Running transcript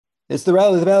It's the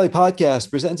Rally of the Valley podcast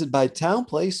presented by Town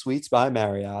Place Suites by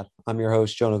Marriott. I'm your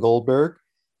host, Jonah Goldberg.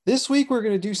 This week, we're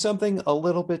going to do something a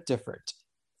little bit different.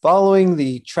 Following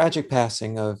the tragic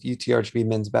passing of UTRGV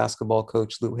men's basketball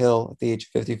coach Lou Hill at the age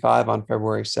of 55 on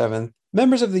February 7th,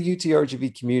 members of the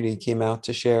UTRGV community came out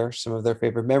to share some of their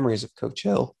favorite memories of Coach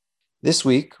Hill. This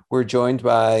week, we're joined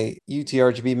by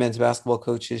UTRGV men's basketball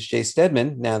coaches Jay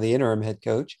Stedman, now the interim head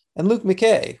coach, and Luke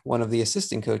McKay, one of the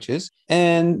assistant coaches,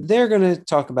 and they're going to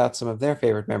talk about some of their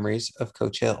favorite memories of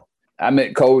Coach Hill. I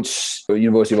met Coach at the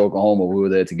University of Oklahoma. We were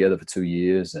there together for 2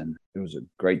 years, and it was a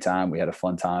great time. We had a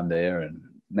fun time there and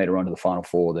made a run to the Final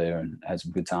Four there and had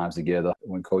some good times together.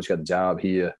 When Coach got the job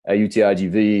here at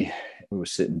UTIGV, we were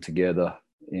sitting together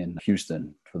in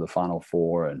Houston for the Final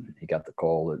Four, and he got the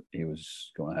call that he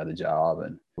was going to have the job.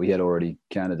 And we had already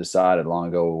kind of decided long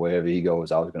ago, wherever he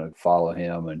goes, I was going to follow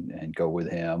him and go with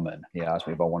him. And he asked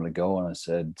me if I wanted to go, and I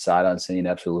said, sight unseen,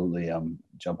 absolutely. I'm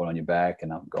jumping on your back,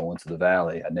 and I'm going to the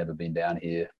Valley. I'd never been down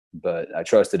here, but I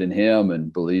trusted in him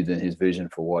and believed in his vision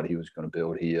for what he was going to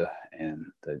build here. And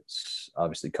that's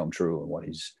obviously come true and what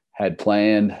he's had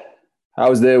planned. I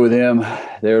was there with him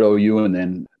there at OU, and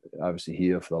then obviously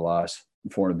here for the last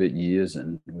 4 and a bit years,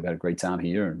 and we've had a great time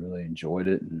here and really enjoyed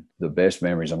it. And the best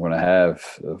memories I'm going to have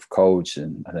of Coach,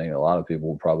 and I think a lot of people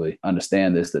will probably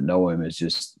understand this that know him, is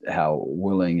just how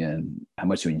willing and how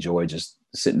much he enjoyed just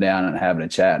sitting down and having a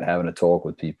chat and having a talk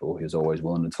with people. He was always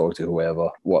willing to talk to whoever.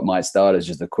 What might start as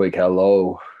just a quick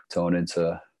hello turned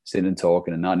into sitting and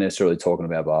talking, and not necessarily talking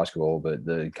about basketball, but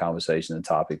the conversation, the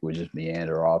topic would just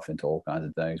meander off into all kinds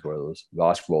of things, whether it was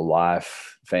basketball,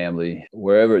 life, family,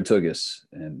 wherever it took us.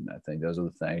 And I think those are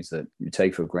the things that you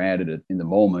take for granted in the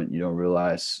moment. You don't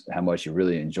realize how much you're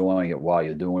really enjoying it while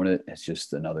you're doing it. It's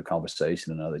just another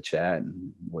conversation, another chat,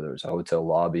 and whether it's a hotel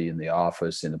lobby, in the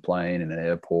office, in the plane, in an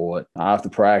airport, after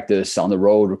practice, on the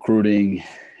road recruiting,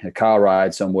 a car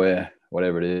ride somewhere,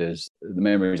 whatever it is, the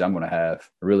memories I'm going to have,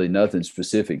 really nothing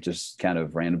specific, just kind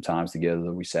of random times together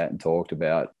that we sat and talked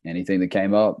about anything that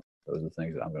came up. Those are the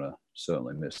things that I'm going to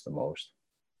certainly miss the most.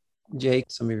 Jake,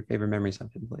 some of your favorite memories of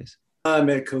him, please. I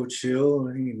met Coach Hill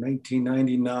in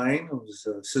 1999. I was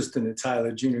an assistant at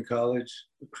Tyler Junior College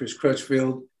with Chris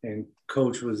Crutchfield, and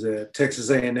Coach was at Texas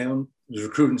A&M. He was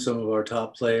recruiting some of our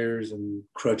top players, and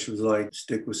Crutch was like,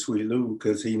 stick with Sweet Lou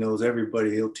because he knows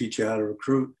everybody. He'll teach you how to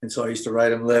recruit. And so I used to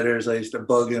write him letters. I used to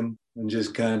bug him and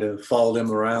just kind of followed him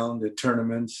around at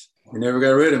tournaments. He never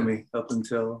got rid of me up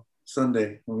until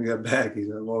Sunday when we got back.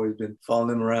 I've always been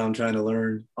following him around, trying to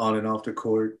learn on and off the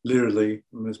court. Literally,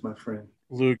 I miss my friend.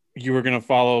 Luke, you were going to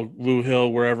follow Lou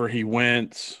Hill wherever he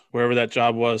went, wherever that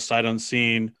job was, sight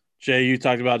unseen. Jay, you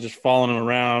talked about just following him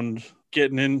around,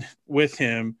 getting in with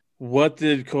him. What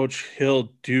did Coach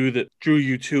Hill do that drew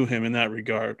you to him in that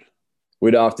regard?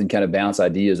 We'd often kind of bounce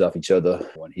ideas off each other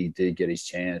when he did get his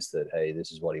chance that, hey,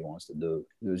 this is what he wants to do.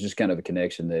 There was just kind of a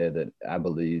connection there that I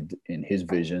believed in his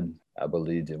vision. I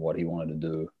believed in what he wanted to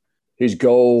do. His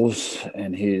goals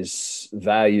and his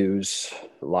values,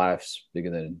 life's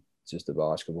bigger than just a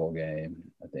basketball game.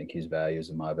 I think his values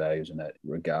and my values in that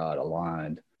regard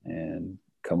aligned, and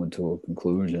coming to a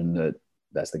conclusion that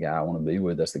that's the guy I want to be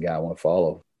with. That's the guy I want to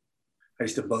follow. I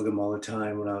used to bug him all the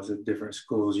time when I was at different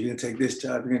schools. You're going to take this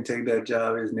job, you're going to take that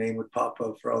job. His name would pop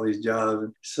up for all these jobs.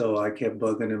 And so I kept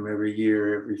bugging him every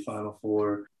year, every Final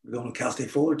Four. We're going to Cal State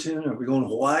Fullerton? Are we going to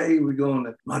Hawaii? We're going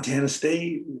to Montana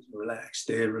State? Relax,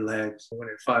 stay relaxed. When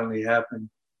it finally happened,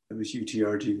 it was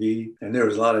UTRGV. And there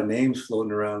was a lot of names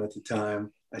floating around at the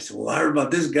time. I said, well, I heard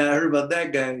about this guy, I heard about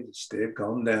that guy. Stay,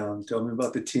 calm down. Tell me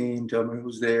about the team. Tell me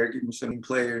who's there. Give me some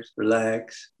players.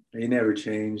 Relax. He never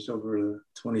changed over the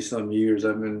 20-some years.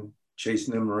 I've been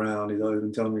chasing him around. He's always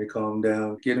been telling me to calm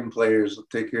down, get him players,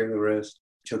 take care of the rest.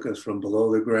 Took us from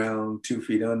below the ground, 2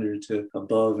 feet under, to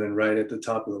above and right at the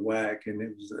top of the WAC.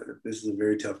 And this is a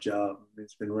very tough job.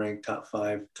 It's been ranked top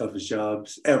 5 toughest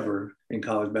jobs ever in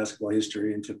college basketball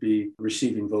history. And to be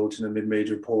receiving votes in the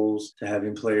mid-major polls, to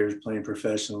having players playing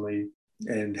professionally,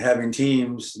 and having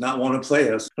teams not want to play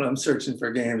us. When I'm searching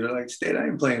for games, they're like, State, I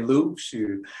ain't playing Lou.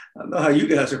 Shoot, I know how you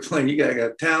guys are playing. You guys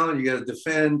got talent. You got to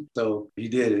defend. So he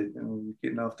did it. And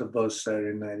getting off the bus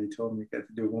Saturday night, he told me he got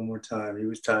to do it one more time. He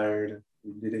was tired, and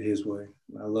he did it his way.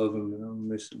 I love him, and I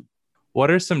miss him.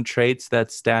 What are some traits that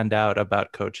stand out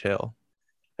about Coach Hill?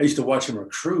 I used to watch him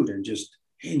recruit, and just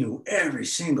he knew every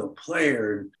single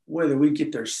player. Whether we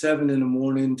get there 7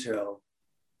 a.m. till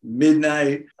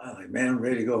midnight, I'm like, man, I'm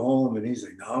ready to go home. And he's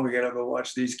like, no, we got to go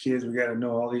watch these kids. We got to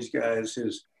know all these guys.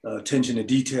 His attention to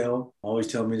detail, always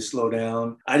telling me to slow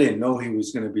down. I didn't know he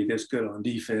was going to be this good on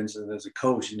defense. And as a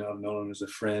coach, I've known him as a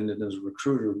friend and as a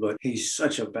recruiter, but he's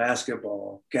such a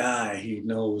basketball guy. He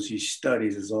knows, he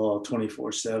studies his all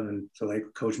 24/7. So like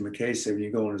Coach McKay said, when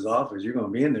you go in his office, you're going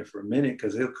to be in there for a minute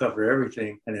because he'll cover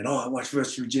everything. And then, I watched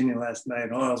West Virginia last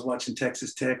night. I was watching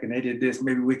Texas Tech and they did this.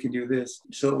 Maybe we can do this.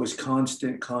 So it was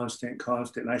constant.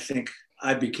 And I think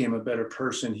I became a better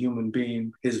person, human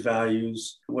being, his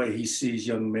values, the way he sees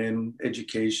young men,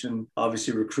 education,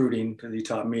 obviously recruiting, because he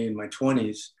taught me in my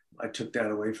 20s. I took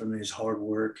that away from his hard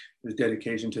work, his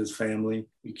dedication to his family.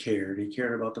 He cared. He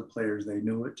cared about the players. They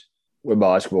knew it. We're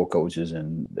basketball coaches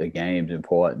and the game's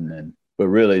important. But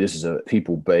really, this is a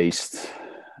people-based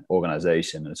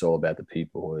organization. It's all about the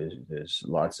people. There's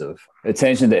lots of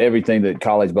attention to everything that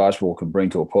college basketball can bring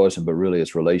to a person, but really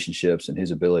it's relationships and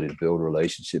his ability to build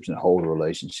relationships and hold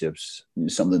relationships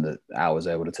is something that I was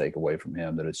able to take away from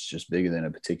him, that it's just bigger than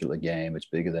a particular game. It's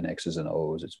bigger than X's and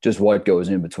O's. It's just what goes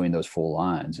in between those four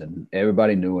lines. And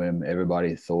everybody knew him.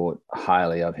 Everybody thought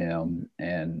highly of him.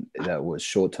 And that was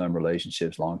short-term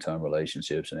relationships, long-term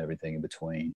relationships, and everything in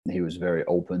between. He was very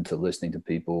open to listening to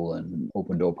people and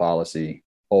open door policy,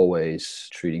 always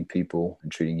treating people and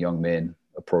treating young men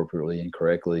appropriately and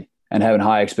correctly, and having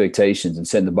high expectations and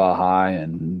setting the bar high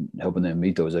and helping them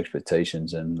meet those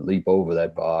expectations and leap over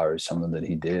that bar is something that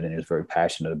he did. And he was very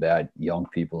passionate about young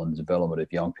people and the development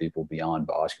of young people beyond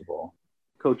basketball.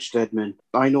 Coach Stedman,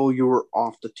 I know you were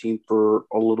off the team for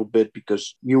a little bit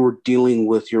because you were dealing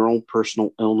with your own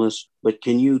personal illness, but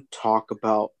can you talk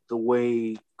about the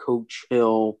way Coach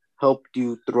Hill helped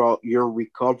you throughout your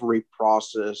recovery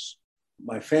process?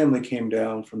 My family came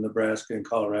down from Nebraska and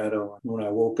Colorado. When I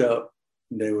woke up,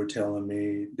 they were telling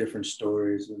me different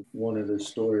stories. And one of the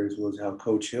stories was how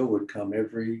Coach Hill would come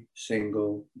every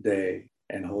single day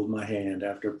and hold my hand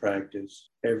after practice.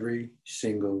 Every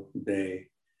single day,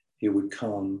 he would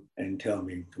come and tell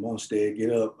me, "Come on, Stead,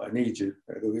 get up. I need you.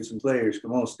 I gotta go get some players.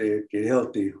 Come on, Stead, get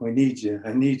healthy. We need you.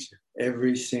 I need you."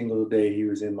 Every single day he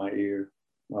was in my ear.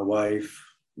 My wife,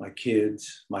 my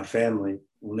kids, my family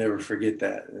will never forget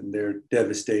that. And they're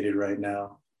devastated right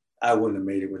now. I wouldn't have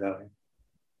made it without him.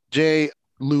 Jay,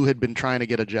 Lou had been trying to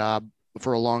get a job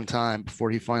for a long time before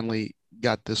he finally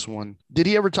got this one. Did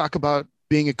he ever talk about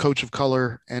being a coach of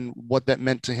color and what that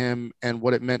meant to him and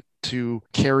what it meant to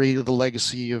carry the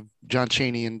legacy of John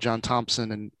Chaney and John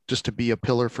Thompson and just to be a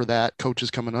pillar for that coaches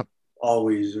coming up?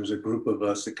 Always, there's a group of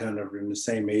us that kind of are in the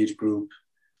same age group,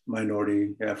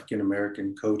 minority,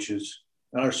 African-American coaches.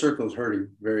 And our circle is hurting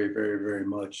very, very, very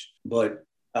much. But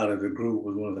out of the group,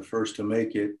 was one of the first to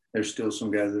make it. There's still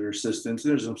some guys that are assistants.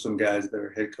 There's some guys that are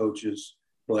head coaches.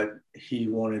 But he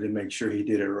wanted to make sure he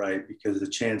did it right because the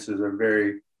chances are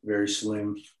very, very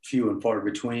slim, few and far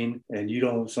between. And you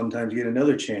don't sometimes get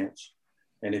another chance.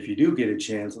 And if you do get a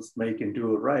chance, let's make and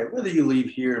do it right. Whether you leave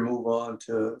here and move on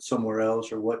to somewhere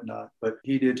else or whatnot. But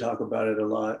he did talk about it a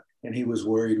lot. And he was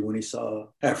worried when he saw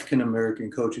African-American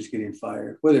coaches getting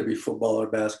fired, whether it be football or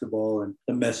basketball, and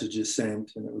the messages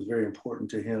sent. And it was very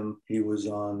important to him. He was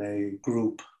on a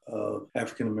group of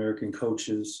African-American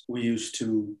coaches. We used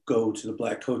to go to the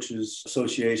Black Coaches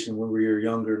Association when we were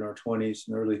younger in our 20s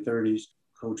and early 30s.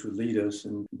 Coach would lead us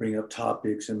and bring up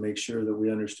topics and make sure that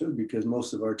we understood because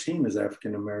most of our team is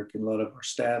African-American, a lot of our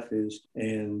staff is,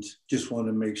 and just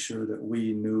wanted to make sure that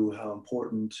we knew how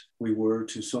important we were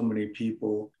to so many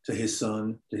people, to his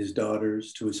son, to his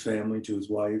daughters, to his family, to his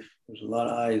wife. There's a lot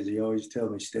of eyes. He always tells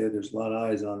me, Stead, there's a lot of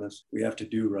eyes on us. We have to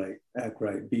do right, act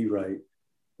right, be right,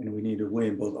 and we need to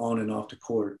win both on and off the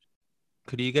court.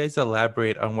 Could you guys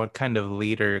elaborate on what kind of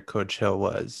leader Coach Hill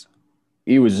was?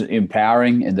 He was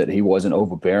empowering in that he wasn't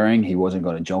overbearing. He wasn't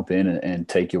going to jump in and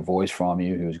take your voice from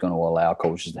you. He was going to allow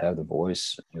coaches to have the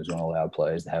voice. He was going to allow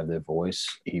players to have their voice.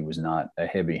 He was not a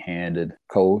heavy-handed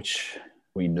coach.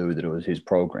 We knew that it was his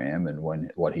program, and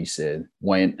when what he said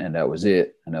went, and that was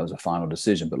it, and that was a final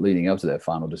decision. But leading up to that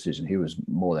final decision, he was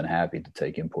more than happy to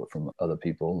take input from other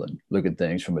people and look at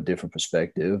things from a different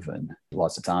perspective. And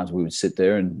lots of times we would sit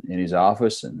there in his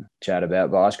office and chat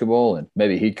about basketball, and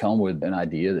maybe he'd come with an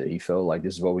idea that he felt like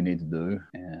this is what we need to do.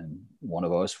 And one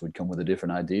of us would come with a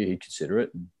different idea. He'd consider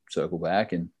it and circle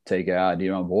back and take our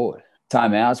idea on board.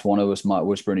 Timeouts, one of us might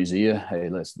whisper in his ear, "Hey,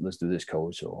 let's do this,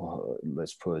 coach," or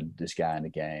 "Let's put this guy in the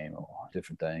game," or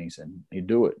different things. And he'd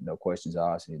do it. No questions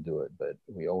asked, and he'd do it. But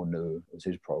we all knew it was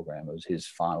his program. It was his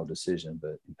final decision,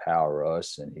 but empower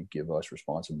us, and he'd give us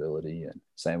responsibility. And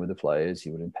same with the players.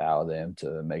 He would empower them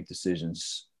to make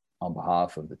decisions on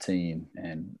behalf of the team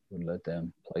and would let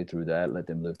them play through that, let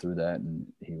them live through that.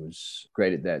 And he was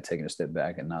great at that, taking a step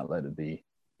back and not let it be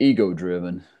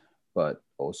ego-driven, but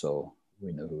also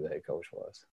we knew who the head coach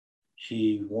was.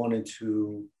 He wanted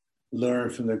to learn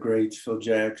from the greats, Phil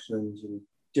Jacksons and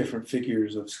different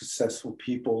figures of successful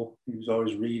people. He was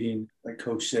always reading. Like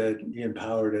Coach said, he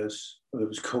empowered us, whether it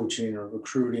was coaching or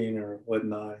recruiting or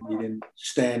whatnot. He didn't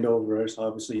stand over us.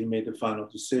 Obviously, he made the final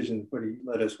decision, but he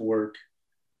let us work,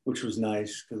 which was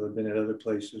nice because I've been at other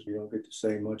places where you don't get to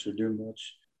say much or do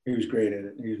much. He was great at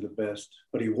it. He was the best,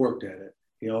 but he worked at it.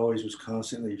 He always was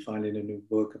constantly finding a new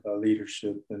book about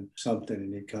leadership and something,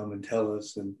 and he'd come and tell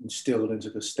us and instill it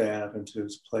into the staff, into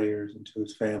his players, into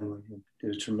his family. And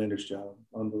did a tremendous job.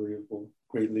 Unbelievable.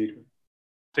 Great leader.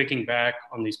 Thinking back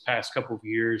on these past couple of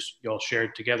years, y'all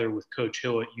shared together with Coach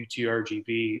Hill at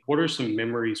UTRGV. What are some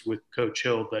memories with Coach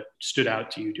Hill that stood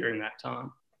out to you during that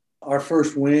time? Our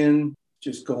first win,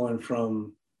 just going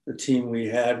from the team we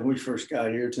had when we first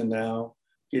got here to now,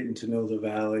 getting to know the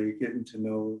Valley, getting to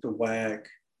know the WAC,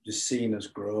 just seeing us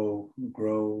grow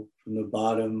from the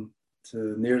bottom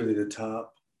to nearly the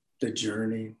top. The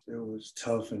journey, it was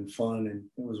tough and fun, and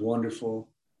it was wonderful.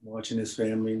 Watching his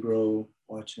family grow,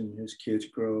 watching his kids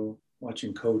grow,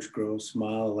 watching Coach grow,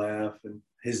 smile, laugh, and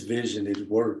his vision, it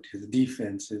worked. His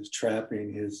defense, his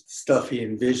trapping, his stuff he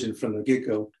envisioned from the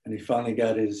get-go. And he finally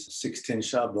got his 6'10"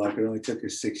 shot blocker. It only took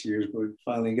us 6 years, but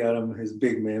finally got him his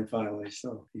big man finally.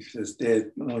 So he says, Dad,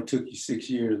 it only took you 6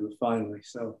 years, but finally.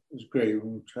 So it was great.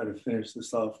 We'll try to finish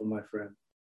this off with my friend.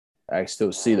 I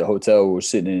still see the hotel. We were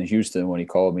sitting in Houston when he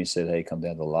called me. He said, hey, come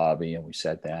down to the lobby. And we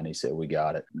sat down. He said, we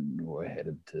got it. And we're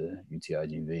headed to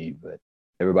UTIGV. But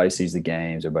everybody sees the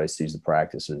games. Everybody sees the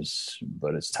practices.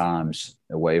 But it's times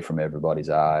away from everybody's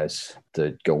eyes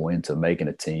to go into making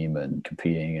a team and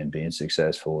competing and being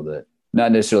successful that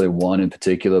not necessarily one in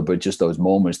particular, but just those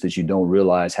moments that you don't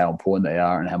realize how important they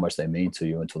are and how much they mean to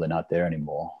you until they're not there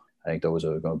anymore. I think those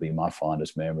are going to be my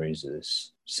fondest memories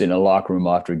is sitting in a locker room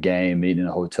after a game, meeting in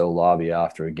a hotel lobby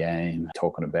after a game,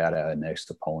 talking about our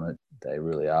next opponent. They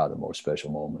really are the most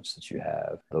special moments that you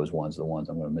have. Those ones are the ones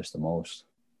I'm going to miss the most.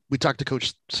 We talked to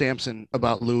Coach Sampson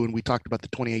about Lou, and we talked about the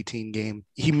 2018 game.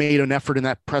 He made an effort in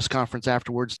that press conference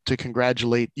afterwards to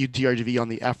congratulate UTRGV on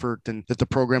the effort and that the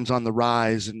program's on the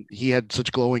rise. And he had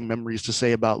such glowing memories to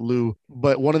say about Lou.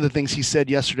 But one of the things he said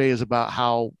yesterday is about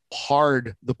how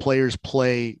hard the players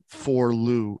play for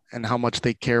Lou and how much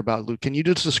they care about Lou. Can you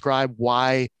just describe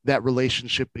why that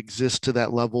relationship exists to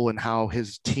that level and how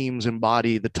his teams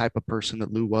embody the type of person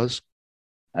that Lou was?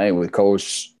 I think with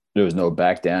Coach, there was no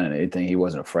back down in anything. He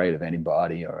wasn't afraid of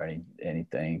anybody or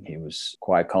anything. He was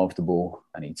quite comfortable.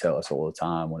 And he'd tell us all the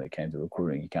time when it came to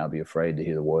recruiting, you can't be afraid to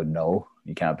hear the word no.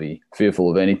 You can't be fearful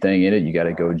of anything in it. You got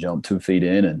to go jump 2 feet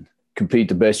in and compete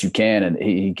the best you can. And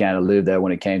he kind of lived that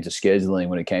when it came to scheduling,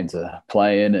 when it came to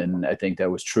playing. And I think that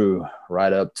was true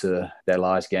right up to that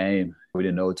last game. We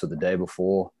didn't know it till the day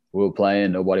before. We were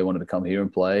playing. Nobody wanted to come here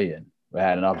and play. And we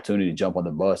had an opportunity to jump on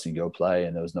the bus and go play,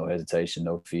 and there was no hesitation,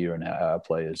 no fear, and how our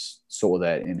players saw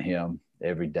that in him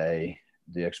every day.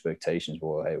 The expectations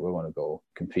were, hey, we're going to go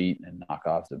compete and knock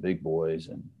off the big boys,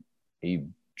 and he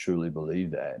truly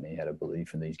believed that, and he had a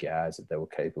belief in these guys that they were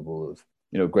capable of,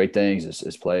 great things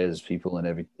as players, as people,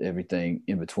 and everything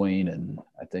in between, and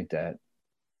I think that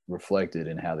reflected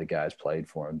in how the guys played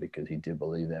for him because he did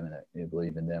believe them, and he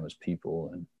believed in them as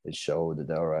people, and it showed that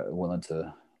they were willing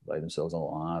to lay themselves on the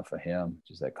line for him.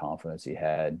 Just that confidence he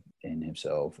had in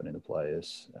himself and in the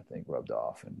players, I think, rubbed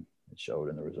off, and it showed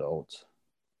in the results.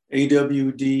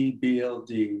 AWD,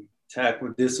 BLD, attack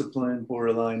with discipline,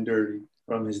 borderline dirty.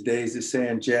 From his days at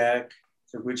San Jack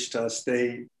to Wichita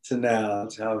State to now,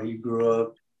 it's how he grew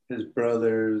up, his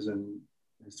brothers and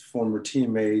his former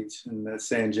teammates. And that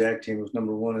San Jack team was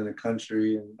 #1 in the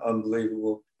country and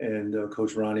unbelievable. And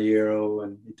Coach Ronnie Arrow,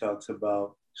 and he talks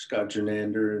about Scott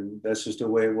Jernander, and that's just the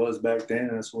way it was back then.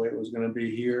 And that's the way it was going to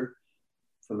be here.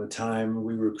 From the time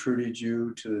we recruited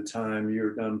you to the time you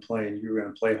were done playing, you were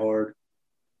going to play hard.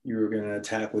 You were going to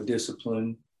attack with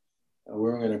discipline. We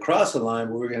weren't going to cross the line,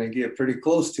 but we were going to get pretty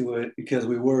close to it because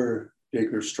we were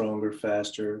bigger, stronger,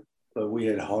 faster. But we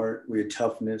had heart, we had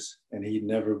toughness, and he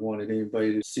never wanted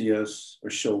anybody to see us or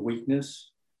show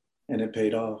weakness, and it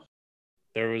paid off.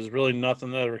 There was really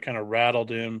nothing that ever kind of rattled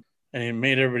him, and he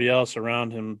made everybody else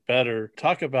around him better.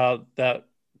 Talk about that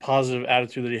positive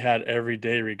attitude that he had every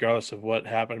day, regardless of what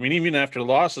happened. I mean, even after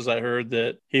losses, I heard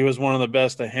that he was one of the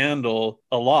best to handle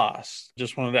a loss.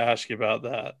 Just wanted to ask you about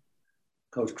that.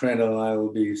 Coach Crandall and I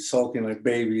will be sulking like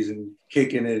babies and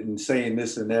kicking it and saying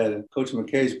this and that. And Coach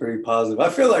McKay's pretty positive. I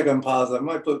feel like I'm positive. I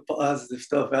might put positive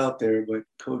stuff out there, but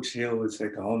Coach Hill would say,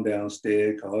 calm down,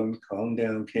 Stead. Calm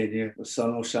down, Kenya. The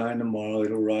sun will shine tomorrow.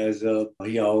 It'll rise up.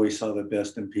 He always saw the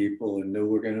best in people and knew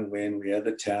we're going to win. We had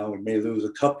the talent. We may lose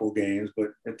a couple games, but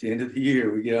at the end of the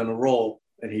year, we get on a roll.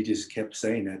 And he just kept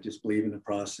saying that, just believe in the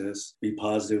process, be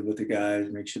positive with the guys,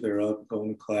 make sure they're up,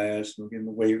 going to class, get in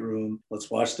the weight room. Let's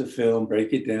watch the film,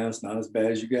 break it down. It's not as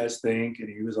bad as you guys think. And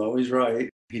he was always right.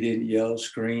 He didn't yell,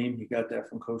 scream. He got that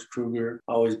from Coach Kruger.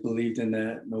 Always believed in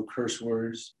that. No curse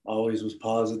words. Always was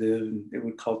positive. And it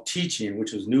would call teaching,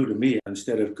 which was new to me.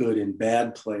 Instead of good and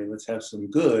bad play, let's have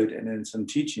some good and then some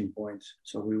teaching points.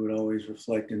 So we would always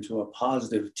reflect into a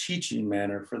positive teaching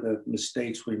manner for the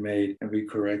mistakes we made, and we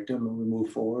correct them and we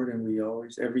move forward. And we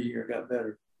always, every year, got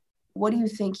better. What do you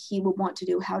think he would want to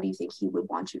do? How do you think he would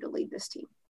want you to lead this team?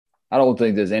 I don't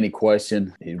think there's any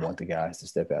question he'd want the guys to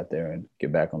step out there and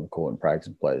get back on the court and practice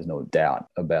and play. There's no doubt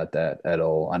about that at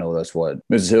all. I know that's what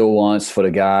Mrs. Hill wants for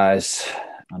the guys.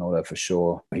 I know that for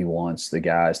sure. He wants the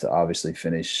guys to obviously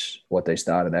finish what they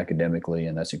started academically,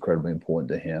 and that's incredibly important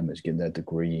to him, is getting that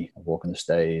degree, walking the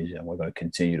stage, and we're going to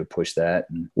continue to push that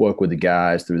and work with the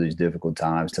guys through these difficult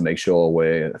times to make sure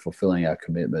we're fulfilling our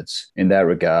commitments. In that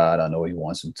regard, I know he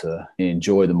wants them to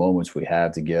enjoy the moments we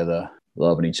have together,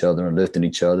 loving each other and lifting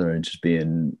each other and just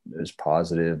being as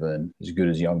positive and as good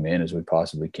as young men as we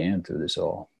possibly can through this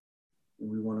all.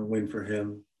 We want to win for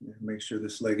him and make sure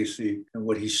this legacy and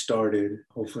what he started,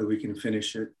 hopefully we can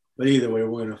finish it. But either way,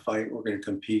 we're going to fight. We're going to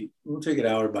compete. We'll take it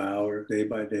hour by hour, day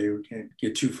by day. We can't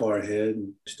get too far ahead.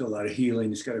 And there's still a lot of healing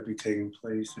that's got to be taking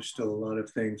place. There's still a lot of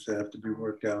things that have to be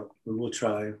worked out. We will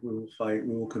try. We will fight.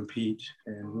 We will compete.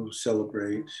 And we will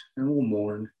celebrate. And we'll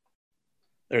mourn.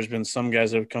 There's been some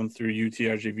guys that have come through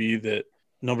UTRGV that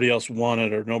nobody else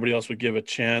wanted or nobody else would give a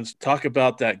chance. Talk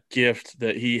about that gift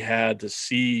that he had to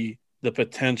see the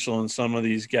potential in some of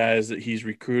these guys that he's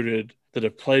recruited that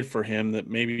have played for him that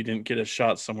maybe didn't get a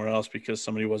shot somewhere else because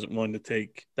somebody wasn't willing to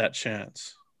take that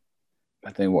chance.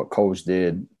 I think what Coach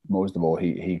did, most of all,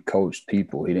 he coached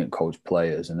people. He didn't coach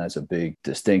players, and that's a big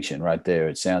distinction right there.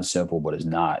 It sounds simple, but it's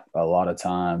not. A lot of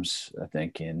times, I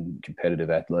think in competitive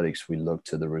athletics, we look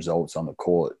to the results on the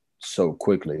court so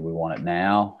quickly. We want it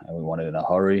now, and we want it in a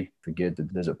hurry. Forget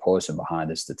that there's a person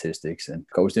behind the statistics, and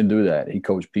Coach didn't do that. He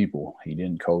coached people. He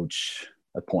didn't coach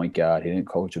a point guard. He didn't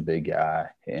coach a big guy.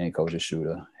 He didn't coach a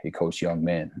shooter. He coached young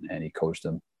men, and he coached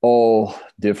them all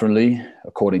differently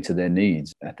according to their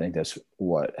needs. I think that's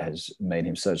what has made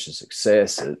him such a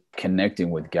success at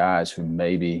connecting with guys who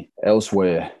maybe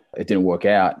elsewhere it didn't work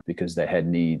out because they had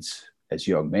needs as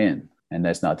young men. And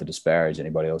that's not to disparage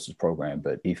anybody else's program,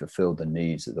 but he fulfilled the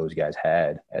needs that those guys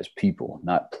had as people,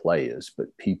 not players,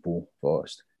 but people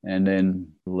first. And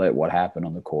then let what happened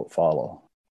on the court follow.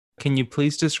 Can you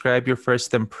please describe your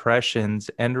first impressions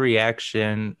and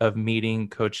reaction of meeting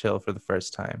Coach Hill for the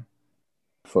first time?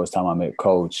 First time I met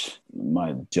Coach,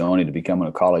 my journey to becoming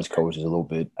a college coach is a little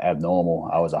bit abnormal.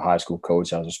 I was a high school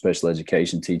coach. I was a special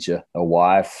education teacher, a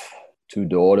wife, 2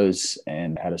 daughters,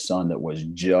 and had a son that was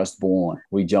just born.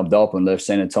 We jumped up and left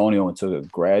San Antonio and took a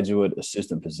graduate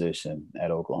assistant position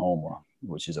at Oklahoma,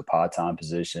 which is a part-time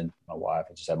position. My wife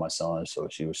had just had my son, so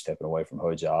she was stepping away from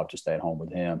her job to stay at home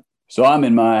with him. So I'm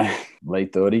in my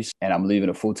late 30s, and I'm leaving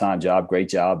a full-time job, great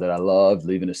job that I loved,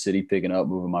 leaving the city, picking up,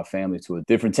 moving my family to a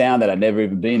different town that I'd never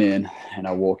even been in. And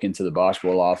I walk into the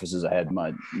basketball offices. I had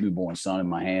my newborn son in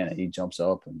my hand, and he jumps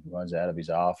up and runs out of his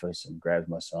office and grabs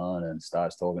my son and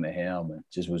starts talking to him, and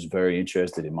just was very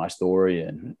interested in my story.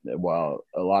 And while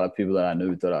a lot of people that I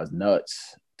knew thought I was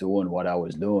nuts doing what I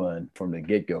was doing from the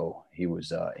get-go, he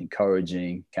was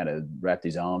encouraging, kind of wrapped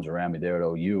his arms around me there at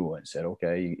OU and said,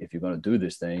 okay, if you're going to do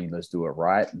this thing, let's do it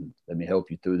right. And let me help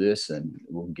you through this, and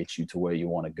we'll get you to where you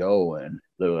want to go. And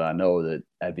little I know that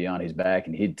I'd be on his back,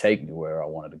 and he'd take me where I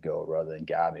wanted to go rather than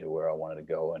guide me to where I wanted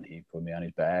to go. And he put me on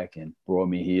his back and brought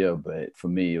me here. But for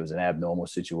me, it was an abnormal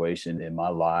situation in my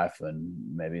life,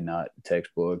 and maybe not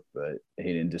textbook, but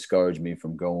he didn't discourage me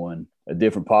from going a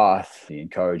different path. He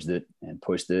encouraged it and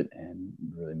pushed it and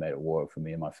really made it work for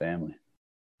me and my family.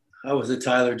 I was at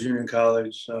Tyler Junior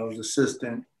College. I was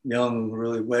assistant, young,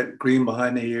 really wet, green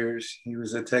behind the ears. He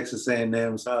was at Texas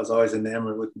A&M, so I was always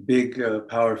enamored with big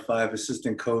Power 5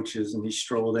 assistant coaches. And he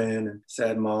strolled in and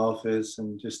sat in my office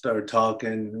and just started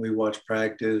talking. And we watched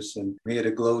practice, and he had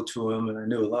a glow to him. And I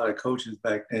knew a lot of coaches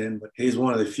back then, but he's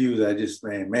one of the few that I just,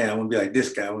 man, I want to be like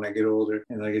this guy when I get older.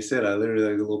 And like I said, I literally,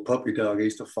 like a little puppy dog, I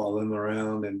used to follow him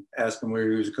around and ask him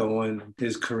where he was going.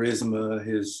 His charisma,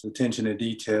 his attention to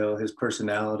detail, his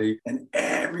personality, and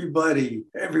everybody,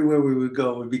 everywhere we would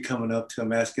go, would be coming up to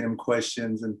him, asking him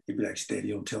questions, and he'd be like, "Steady,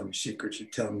 you don't tell me secrets. You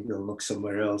tell me you'll look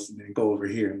somewhere else and then go over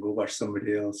here and go watch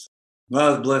somebody else." Well,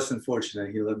 I was blessed and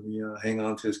fortunate. He let me hang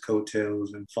on to his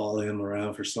coattails and follow him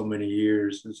around for so many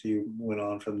years as he went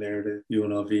on from there to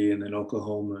UNLV and then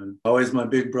Oklahoma. And always my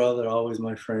big brother, always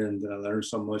my friend. I learned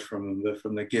so much from him. But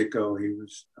from the get-go, he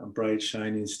was a bright,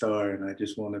 shining star, and I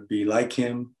just want to be like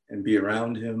him and be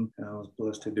around him. And I was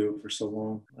blessed to do it for so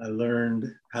long. I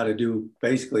learned how to do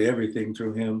basically everything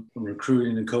through him, from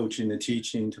recruiting to coaching to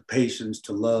teaching to patience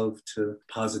to love to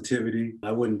positivity.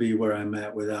 I wouldn't be where I'm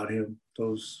at without him.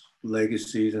 Those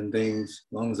legacies and things, as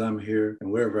long as I'm here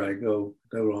and wherever I go,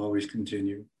 that will always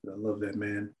continue. I love that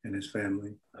man and his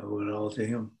family. I owe it all to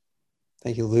him.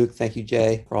 Thank you, Luke. Thank you,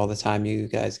 Jay, for all the time you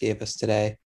guys gave us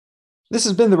today. This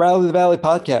has been the Rally the Valley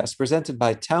podcast presented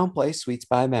by Town Place Suites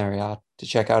by Marriott. To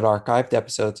check out archived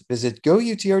episodes, visit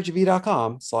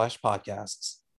goutrgv.com/podcasts.